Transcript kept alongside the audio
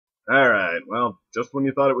Alright, well, just when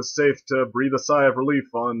you thought it was safe to breathe a sigh of relief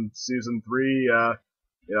on Season 3,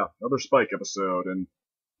 yeah, another Spike episode, and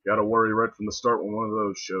gotta worry right from the start when one of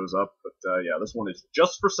those shows up, but, yeah, this one is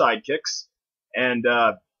just for Sidekicks, and,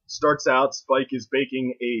 starts out, Spike is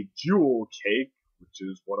baking a jewel cake, which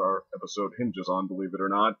is what our episode hinges on, believe it or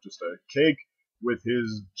not, just a cake with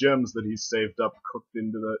his gems that he's saved up cooked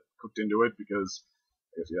into it, because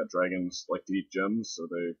I guess, yeah, dragons like to eat gems, so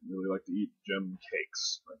they really like to eat gem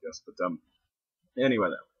cakes, I guess. But, anyway,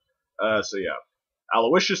 then. So, yeah.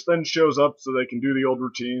 Aloysius then shows up so they can do the old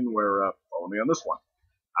routine where, follow me on this one.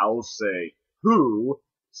 I'll say, who?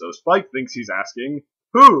 So Spike thinks he's asking,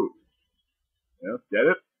 who? Yeah, get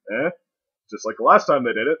it? Just like the last time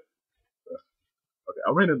they did it. Okay,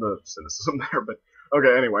 I ran into cynicism there, but,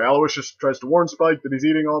 okay, anyway, Aloysius tries to warn Spike that he's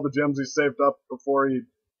eating all the gems he's saved up before he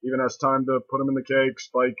even has time to put them in the cake.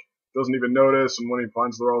 Spike doesn't even notice, and when he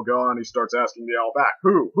finds they're all gone, he starts asking the owl back,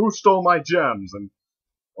 who? Who stole my gems? And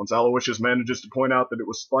once Aloysius manages to point out that it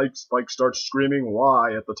was Spike, Spike starts screaming,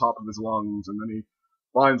 why, at the top of his lungs, and then he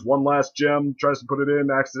finds one last gem, tries to put it in,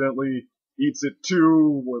 accidentally eats it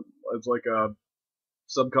too, it's like a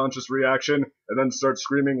subconscious reaction, and then starts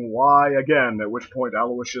screaming, why, again, at which point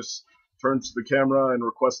Aloysius turns to the camera and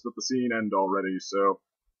requests that the scene end already, so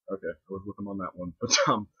okay, I was with him on that one. But,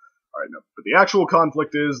 alright, no. But the actual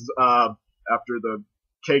conflict is, after the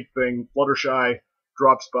cake thing, Fluttershy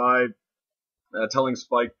drops by, telling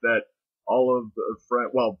Spike that all of the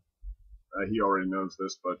he already knows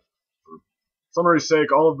this, but for summary's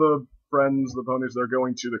sake, all of the friends, the ponies, they're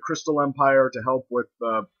going to the Crystal Empire to help with,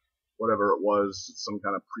 whatever it was, some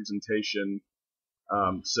kind of presentation.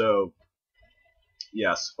 So,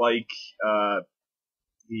 yeah, Spike,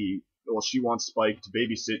 she wants Spike to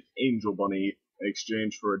babysit Angel Bunny in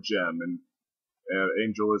exchange for a gem, and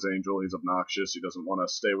Angel is Angel, he's obnoxious, he doesn't want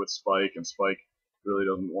to stay with Spike, and Spike really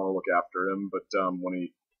doesn't want to look after him, but when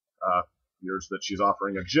he hears that she's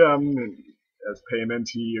offering a gem as payment,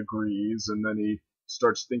 he agrees, and then he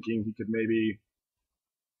starts thinking he could maybe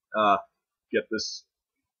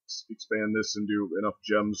expand this and do enough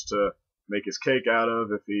gems to make his cake out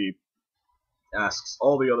of if he asks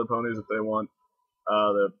all the other ponies if they want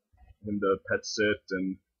him to pet sit,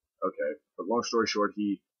 and okay, but long story short,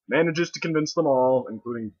 he manages to convince them all,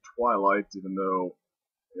 including Twilight, even though,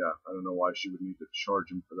 yeah, I don't know why she would need to charge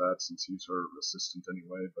him for that, since he's her assistant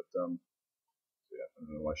anyway, but, yeah, I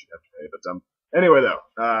don't know why she'd have to pay, but, anyway,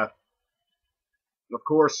 though, of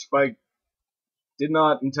course, Spike did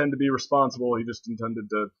not intend to be responsible, he just intended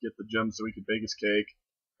to get the gems so he could bake his cake,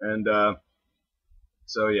 and,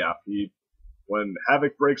 so, yeah, when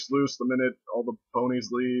Havoc breaks loose the minute all the ponies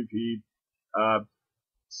leave, he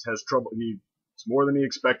has trouble. It's more than he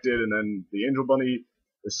expected, and then the Angel Bunny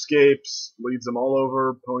escapes, leads them all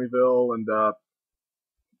over Ponyville, and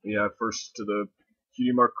yeah, first to the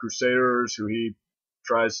Cutie Mark Crusaders, who he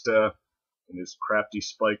tries to, in his crafty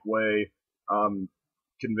Spike way,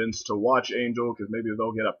 convince to watch Angel, because maybe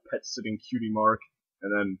they'll get a pet-sitting Cutie Mark,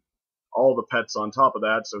 and then all the pets on top of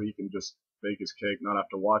that, so he can just bake his cake, not have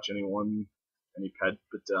to watch any pet,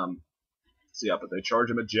 but, so yeah, but they charge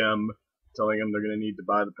him a gem, telling him they're gonna need to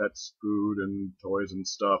buy the pets food and toys and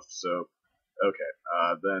stuff, so, okay,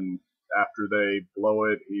 then, after they blow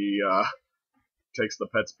it, he, takes the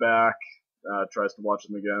pets back, tries to watch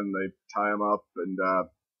them again, they tie him up, and,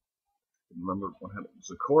 remember what happened,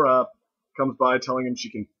 Zecora comes by telling him she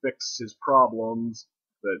can fix his problems,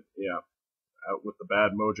 that, yeah, out with the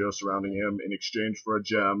bad mojo surrounding him in exchange for a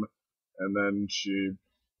gem, and then she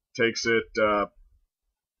takes it,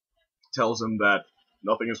 tells him that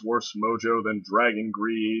nothing is worse mojo than dragon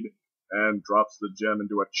greed, and drops the gem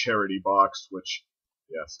into a charity box, which,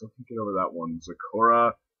 yeah, still can't get over that one.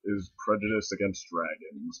 Zecora is prejudiced against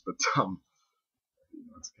dragons, but,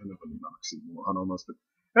 it's kind of an oxymoron almost,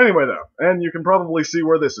 but anyway, though, and you can probably see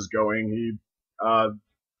where this is going. He,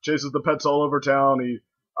 chases the pets all over town, he,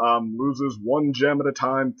 loses one gem at a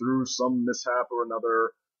time through some mishap or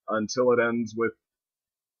another, until it ends with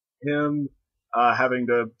him having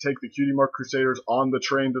to take the Cutie Mark Crusaders on the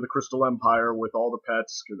train to the Crystal Empire with all the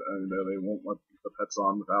pets, because they won't let the pets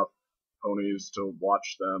on without ponies to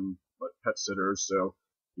watch them, but pet sitters, so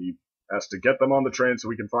he has to get them on the train so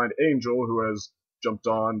we can find Angel, who has jumped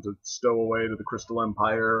on to stow away to the Crystal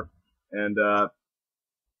Empire, and,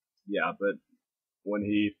 yeah, but when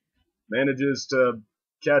he manages to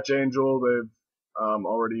catch Angel, they've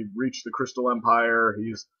already reached the Crystal Empire,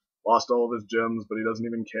 he's lost all of his gems, but he doesn't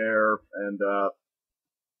even care, and,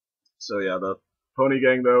 so yeah, the pony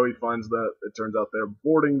gang, though, he finds that it turns out they're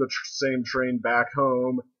boarding the same train back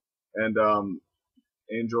home, and,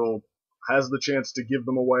 Angel has the chance to give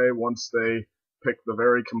them away once they pick the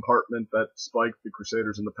very compartment that Spike, the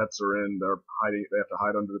Crusaders, and the pets are in. They're hiding. They have to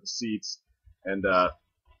hide under the seats, and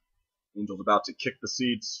Angel's about to kick the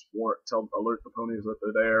seats, alert the ponies that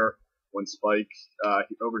they're there. When Spike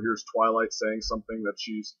he overhears Twilight saying something that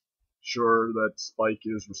she's sure that Spike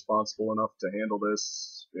is responsible enough to handle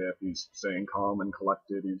this. If he's staying calm and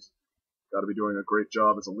collected, he's got to be doing a great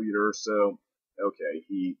job as a leader. So, okay,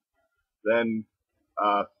 he then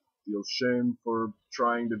feels shame for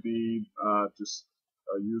trying to be just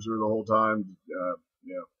a user the whole time.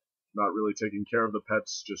 Not really taking care of the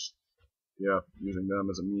pets, just using them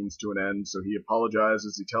as a means to an end. So he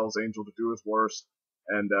apologizes. He tells Angel to do his worst,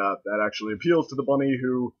 and that actually appeals to the bunny,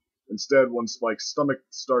 who instead, when Spike's stomach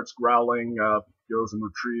starts growling, goes and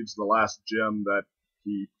retrieves the last gem that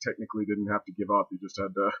he technically didn't have to give up. He just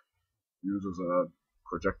had to use as a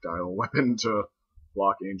projectile weapon to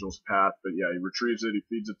block Angel's path. But yeah, he retrieves it, he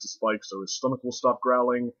feeds it to Spike so his stomach will stop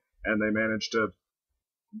growling, and they manage to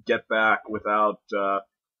get back without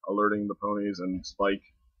alerting the ponies, and Spike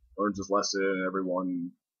learns his lesson, and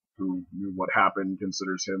everyone who knew what happened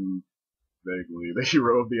considers him vaguely the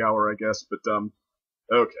hero of the hour, I guess. But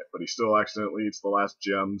okay, but he still accidentally eats the last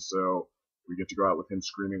gem, so we get to go out with him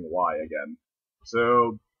screaming "Why" again.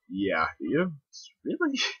 So yeah, it's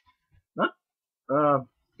really not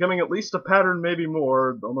becoming at least a pattern, maybe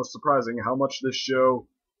more. Almost surprising how much this show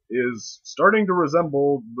is starting to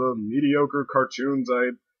resemble the mediocre cartoons I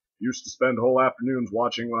used to spend whole afternoons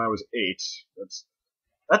watching when I was 8.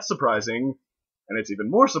 That's surprising, and it's even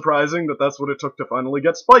more surprising that that's what it took to finally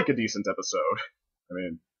get Spike a decent episode. I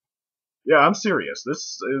mean, yeah, I'm serious.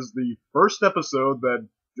 This is the first episode that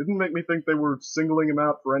didn't make me think they were singling him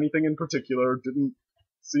out for anything in particular. Didn't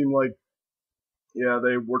seem like,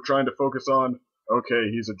 they were trying to focus on, okay,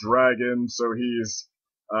 he's a dragon, so he's,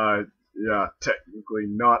 technically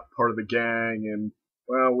not part of the gang, and,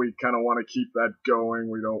 well, we kind of want to keep that going.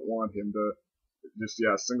 We don't want him to just,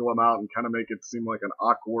 single him out and kind of make it seem like an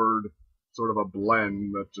awkward sort of a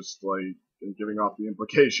blend that just, giving off the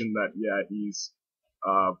implication that, he's,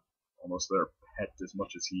 almost their pet as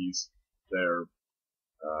much as he's their,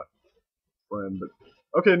 friend.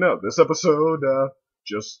 But, okay, no, this episode,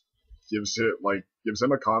 just gives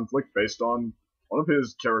him a conflict based on one of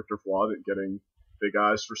his character flaws, getting big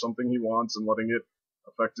eyes for something he wants and letting it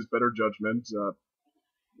affect his better judgment, a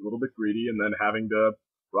little bit greedy, and then having to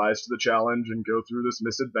rise to the challenge and go through this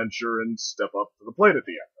misadventure and step up to the plate at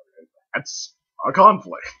the end. That's a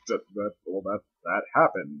conflict. That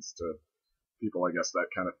happens to people, I guess, that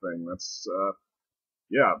kind of thing. That's,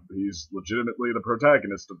 he's legitimately the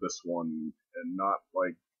protagonist of this one, and not,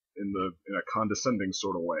 in a condescending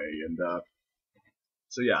sort of way. And,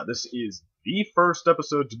 this is the first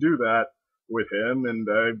episode to do that with him, and,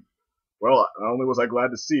 not only was I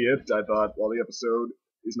glad to see it, I thought, while the episode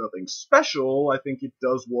is nothing special, I think it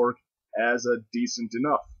does work as a decent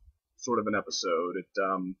enough sort of an episode.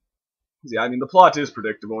 The plot is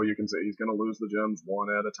predictable. You can say he's gonna lose the gems one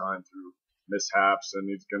at a time through mishaps, and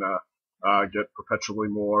he's gonna get perpetually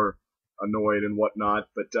more annoyed and whatnot.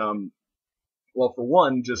 But, for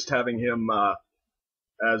one, just having him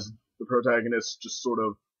as the protagonist, just sort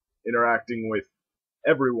of interacting with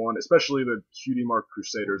everyone, especially the Cutie Mark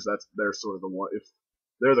Crusaders, they're sort of the one, if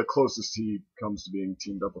they're the closest he comes to being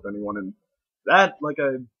teamed up with anyone, and that, like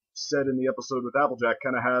I said in the episode with Applejack,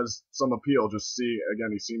 kind of has some appeal. Just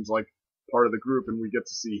he seems like part of the group, and we get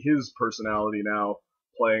to see his personality now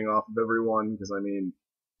playing off of everyone, because, like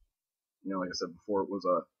I said before, it was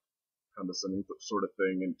a condescending sort of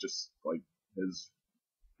thing, and just,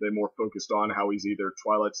 they more focused on how he's either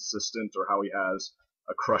Twilight's assistant or how he has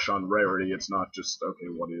a crush on Rarity. It's not just, okay,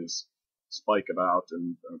 what is Spike about,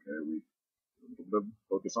 and, okay, we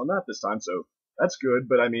focus on that this time, so that's good.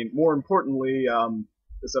 But, more importantly,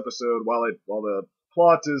 this episode, while the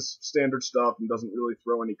plot is standard stuff and doesn't really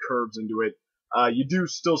throw any curves into it, you do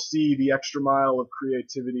still see the extra mile of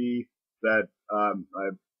creativity that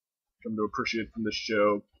I've come to appreciate from this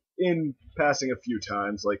show in passing a few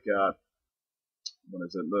times. What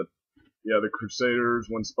is it? The Crusaders,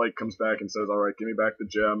 when Spike comes back and says, alright, give me back the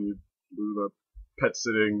gem, you blew the pet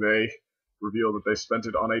sitting, they reveal that they spent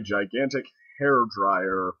it on a gigantic hair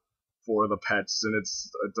dryer for the pets, and it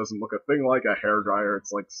doesn't look a thing like a hair dryer.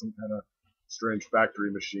 It's like some kind of strange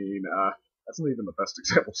factory machine. That's not even the best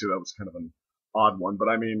example, too. That was kind of an odd one, but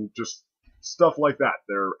just stuff like that.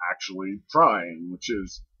 They're actually trying, which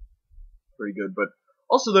is pretty good. But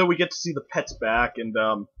also, though, we get to see the pets back, and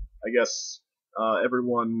I guess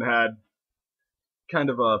everyone had kind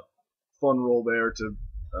of a fun role there to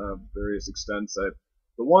various extents.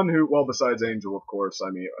 The one who, besides Angel, of course,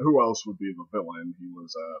 who else would be the villain? He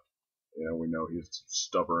was, we know he's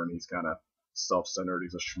stubborn, he's kind of self-centered,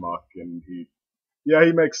 he's a schmuck, and he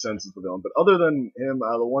makes sense as the villain. But other than him,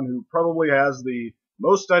 the one who probably has the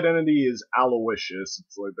most identity is Aloysius.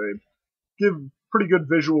 It's like they give pretty good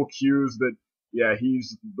visual cues that, yeah,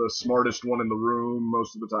 he's the smartest one in the room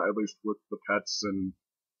most of the time, at least with the pets and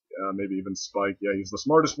maybe even Spike. Yeah, he's the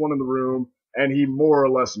smartest one in the room, and he more or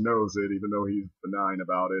less knows it, even though he's benign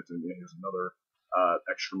about it. And yeah, here's another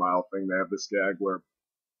extra mile thing. They have this gag where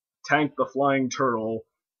Tank the flying turtle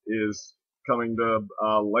is coming to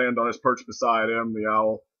land on his perch beside him. The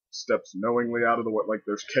owl steps knowingly out of the way, like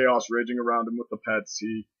there's chaos raging around him with the pets.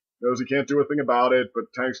 He knows he can't do a thing about it,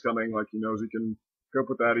 but Tank's coming, like he knows he can cope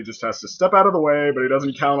with that. He just has to step out of the way, but he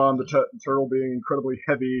doesn't count on the turtle being incredibly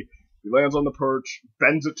heavy. He lands on the perch,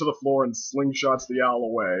 bends it to the floor, and slingshots the owl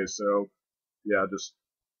away. So, yeah, just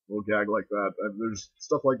a little gag like that. There's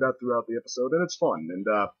stuff like that throughout the episode, and it's fun. And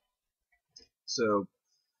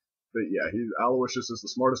but yeah, Aloysius is the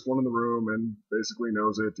smartest one in the room, and basically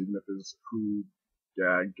knows it, even if his who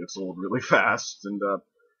gag gets old really fast. And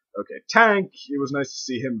okay, Tank, it was nice to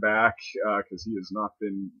see him back, because he has not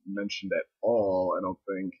been mentioned at all, I don't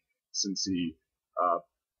think, since he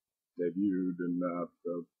debuted in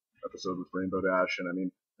the episode with Rainbow Dash. And I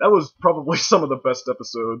mean, that was probably some of the best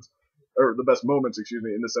episodes, or the best moments, excuse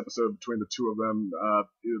me, in this episode between the two of them,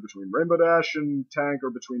 either between Rainbow Dash and Tank,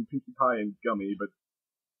 or between Pinkie Pie and Gummy. But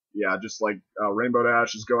yeah, just like Rainbow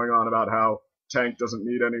Dash is going on about how Tank doesn't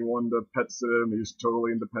need anyone to pet sit him, he's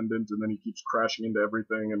totally independent, and then he keeps crashing into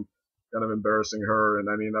everything and kind of embarrassing her. And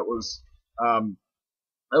I mean, that was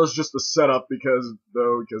just the setup, because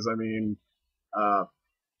I mean,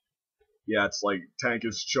 yeah, it's like Tank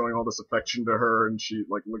is showing all this affection to her, and she,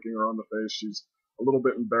 like, licking her on the face. She's a little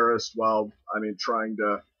bit embarrassed while, I mean, trying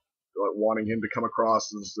to, like, wanting him to come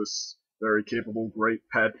across as this very capable, great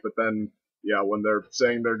pet. But then, yeah, when they're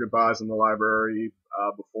saying their goodbyes in the library,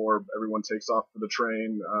 before everyone takes off for the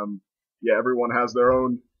train, yeah, everyone has their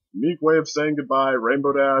own unique way of saying goodbye.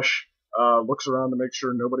 Rainbow Dash looks around to make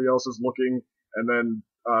sure nobody else is looking, and then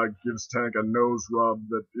gives Tank a nose rub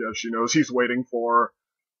that, yeah, she knows he's waiting for,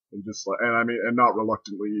 and just like, and I mean, and not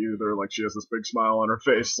reluctantly either. Like, she has this big smile on her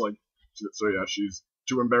face, like, so yeah, she's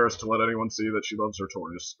too embarrassed to let anyone see that she loves her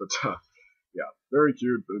tortoise. But yeah, very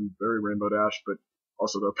cute and very Rainbow Dash. But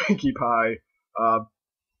also, though, Pinkie Pie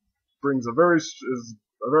brings is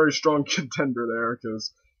a very strong contender there,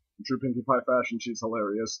 because in true Pinkie Pie fashion, she's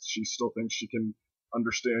hilarious. She still thinks she can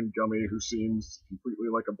understand Gummy, who seems completely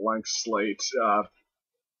like a blank slate.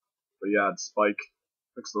 But yeah, Spike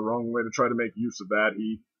picks the wrong way to try to make use of that.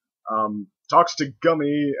 He talks to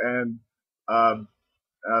Gummy and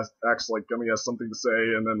acts like Gummy has something to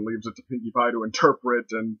say, and then leaves it to Pinkie Pie to interpret.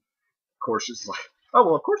 And of course, she's like, "Oh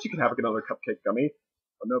well, of course you can have another cupcake, Gummy."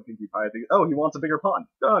 Oh no, Pinkie Pie thinks, "Oh, he wants a bigger pond."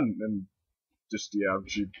 Done. And just, yeah,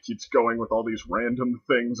 she keeps going with all these random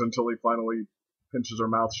things until he finally pinches her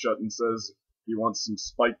mouth shut and says he wants some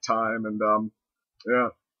Spike time. And yeah,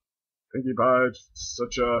 Pinkie Pie,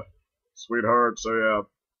 such a sweetheart. So yeah,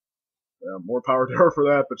 more power to her for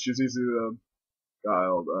that. But she's easy to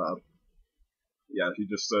guile. Yeah, he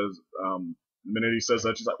just says, the minute he says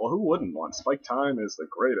that, she's like, "Well, who wouldn't want Spike time? Is the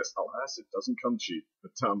greatest. Alas, it doesn't come cheap."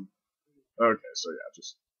 But okay, so yeah,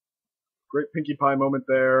 just great Pinkie Pie moment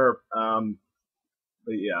there.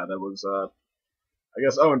 But yeah, that was, I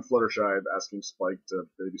guess, oh, and Fluttershy asking Spike to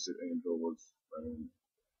babysit Angel was, I mean,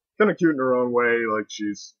 kind of cute in her own way. Like,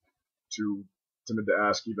 she's too timid to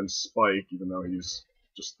ask even Spike, even though he's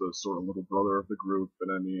just the sort of little brother of the group.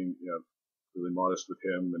 And I mean, you know, really modest with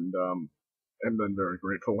him, and then very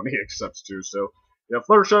grateful when he accepts too. So yeah,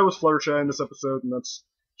 Fluttershy was Fluttershy in this episode, and that's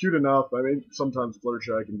cute enough. I mean, sometimes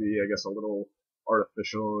Fluttershy can be, I guess, a little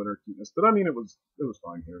artificial in her cuteness, but I mean, it was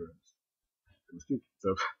fine here. It was cute.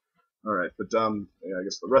 So, all right, but yeah, I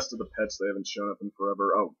guess the rest of the pets, they haven't shown up in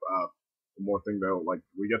forever. Oh, one more thing though, like,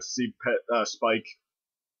 we get to see Spike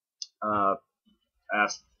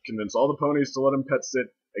convince all the ponies to let him pet sit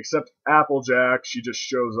except Applejack. She just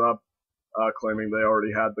shows up, claiming they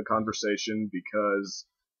already had the conversation, because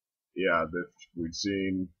yeah, we'd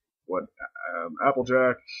seen what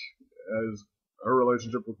Applejack as her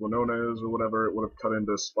relationship with Winona is, or whatever. It would have cut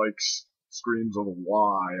into Spike's screams of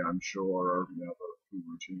 "why," I'm sure, or, you know, the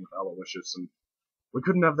routine with Aloysius, and we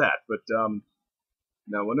couldn't have that. But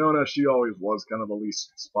now Winona, she always was kind of the least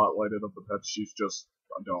spotlighted of the pets. She's just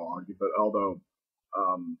a dog. But although,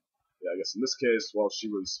 yeah, I guess in this case, while she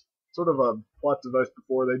was sort of a plot device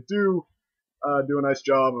before, they do a nice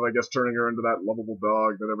job of, I guess, turning her into that lovable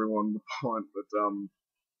dog that everyone would want. But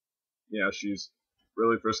yeah, she's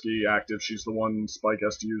really frisky, active. She's the one Spike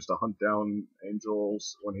has to use to hunt down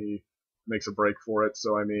Angels when he makes a break for it.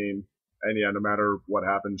 So I mean, and yeah, no matter what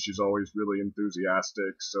happens, she's always really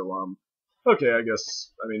enthusiastic. So okay, I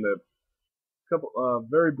guess I mean the couple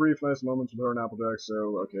very brief, nice moments with her and Applejack.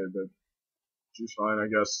 So okay, but she's fine, I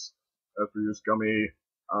guess. After use Gummy,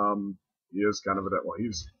 he is kind of well,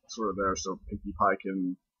 he's sort of there, so Pinkie Pie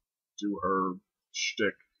can do her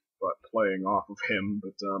shtick, but playing off of him.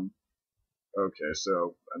 But okay,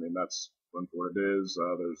 so I mean that's what it is.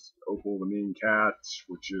 There's Opal the mean cat,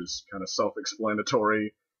 which is kind of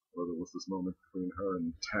self-explanatory. Or there was this moment between her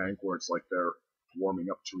and Tank where it's like they're warming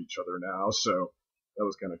up to each other now, so that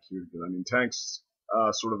was kind of cute. I mean, Tank's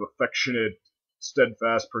sort of affectionate,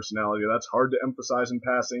 steadfast personality, that's hard to emphasize in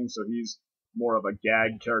passing, so he's more of a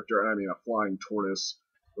gag character, and I mean a flying tortoise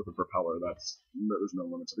with a propeller. There's no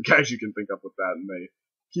limit to the gags you can think up with that, and they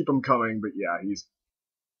keep him coming. But yeah, he's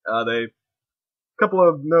couple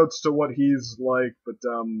of notes to what he's like, but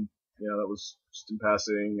yeah, that was just in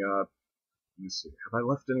passing. Let me see, have I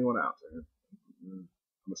left anyone out? I'm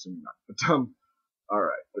assuming not. But all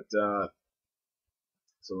right. But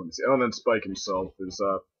so let me see. Oh, and then Spike himself is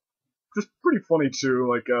just pretty funny too.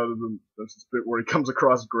 Like there's this bit where he comes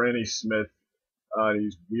across Granny Smith. And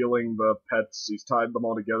he's wheeling the pets. He's tied them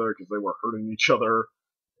all together because they were hurting each other.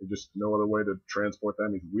 There's just no other way to transport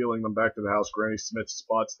them. He's wheeling them back to the house. Granny Smith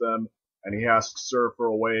spots them, and he asks her for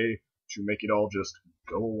a way to make it all just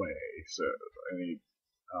go away. So, and he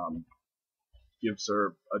gives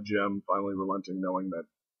her a gem, finally relenting, knowing that,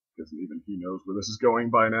 because even he knows where this is going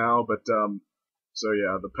by now. But so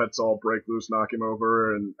yeah, the pets all break loose, knock him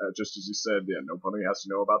over, and just as he said, yeah, nobody has to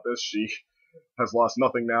know about this. She has lost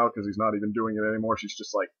nothing now because he's not even doing it anymore. She's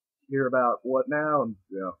just like, hear about what now? And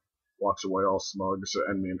yeah, walks away all smug. So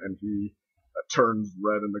and he turns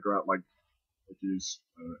red in the ground like he's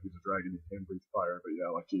a dragon, he can breathe fire, but yeah,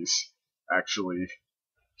 like he's actually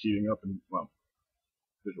heating up. And well,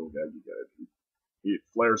 visual gag, you get it. He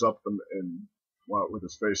flares up and with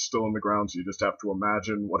his face still in the ground, so you just have to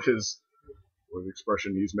imagine what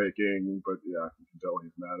expression he's making. But yeah, you can tell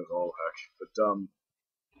he's mad as all heck.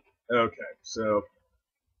 But okay, so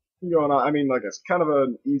going on. I mean, like it's kind of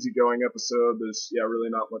an easygoing episode. There's really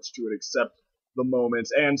not much to it except the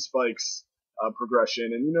moments and Spike's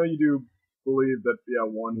progression. And you do believe that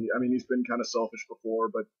he's been kind of selfish before,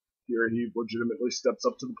 but here he legitimately steps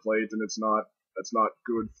up to the plate, and that's not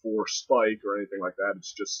good for Spike or anything like that.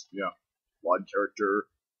 It's just flawed character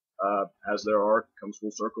has their arc, comes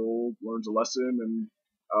full circle, learns a lesson, and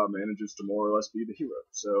manages to more or less be the hero.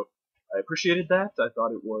 So I appreciated that. I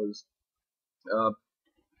thought it was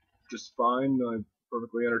just fine,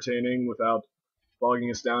 perfectly entertaining without bogging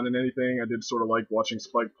us down in anything. I did sort of like watching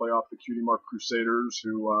Spike play off the Cutie Mark Crusaders,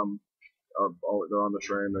 who they're on the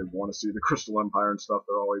train. They want to see the Crystal Empire and stuff.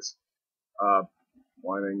 They're always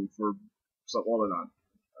whining for something. Well, they're not.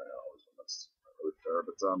 That's not really fair,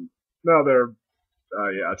 but no,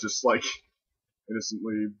 they're just like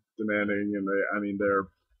innocently demanding, and they're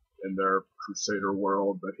in their Crusader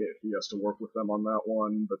world, but he has to work with them on that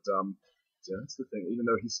one. But yeah, that's the thing. Even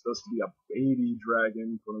though he's supposed to be a baby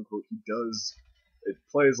dragon, quote unquote, it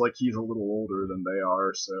plays like he's a little older than they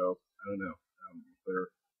are. So I don't know what their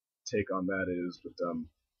take on that is. But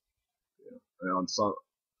and on some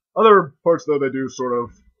other parts, though, they do sort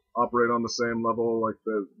of operate on the same level, like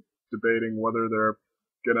the debating whether they're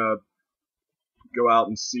gonna go out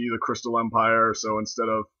and see the Crystal Empire. So instead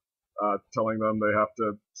of telling them they have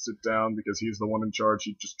to sit down because he's the one in charge,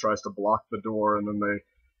 he just tries to block the door, and then they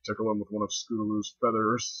tickle him with one of Scootaloo's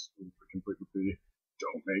feathers, complete with the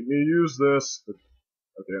 "don't make me use this." But,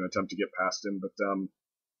 okay, an attempt to get past him, but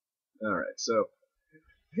alright, so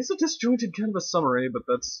I guess a disjointed kind of a summary, but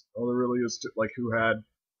that's all there really is to, like, who had,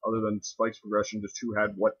 other than Spike's progression, just who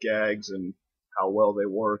had what gags and how well they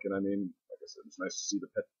work. And I mean, like I said, it's nice to see the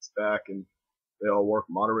pets back, and they all work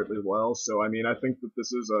moderately well. So I mean, I think that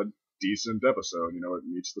this is a decent episode. It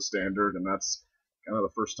meets the standard, and that's kind of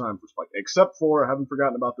the first time for Spike. Except for, I haven't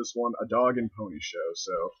forgotten about this one, A Dog and Pony Show.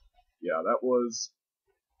 So yeah, that was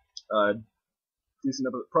a decent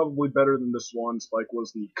episode, probably better than this one. Spike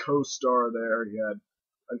was the co-star there. He had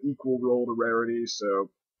an equal role to Rarity. So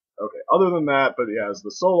okay, other than that, but yeah, as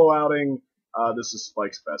the solo outing, this is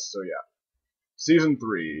Spike's best. So yeah, season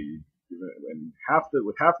 3. And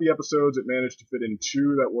with half the episodes, it managed to fit in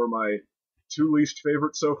 2 that were my 2 least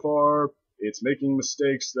favorites so far. It's making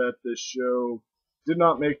mistakes that this show did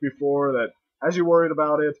not make before, that has you worried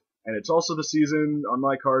about it. And it's also the season on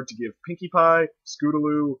my card to give Pinkie Pie,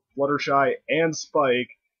 Scootaloo, Fluttershy, and Spike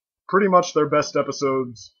pretty much their best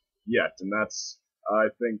episodes yet. And that's, I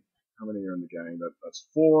think, how many are in the gang? That's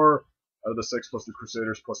 4 out of the 6 plus the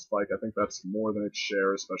Crusaders plus Spike. I think that's more than its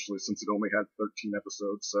share, especially since it only had 13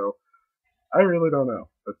 episodes. So I really don't know.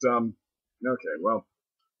 But Okay, well,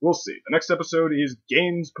 we'll see. The next episode is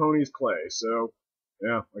Games, Ponies, Clay. So,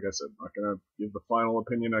 yeah, like I said, I'm not gonna give the final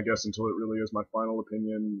opinion, I guess, until it really is my final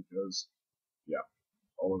opinion, because, yeah,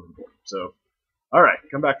 all over the board. So, alright,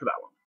 come back to that one.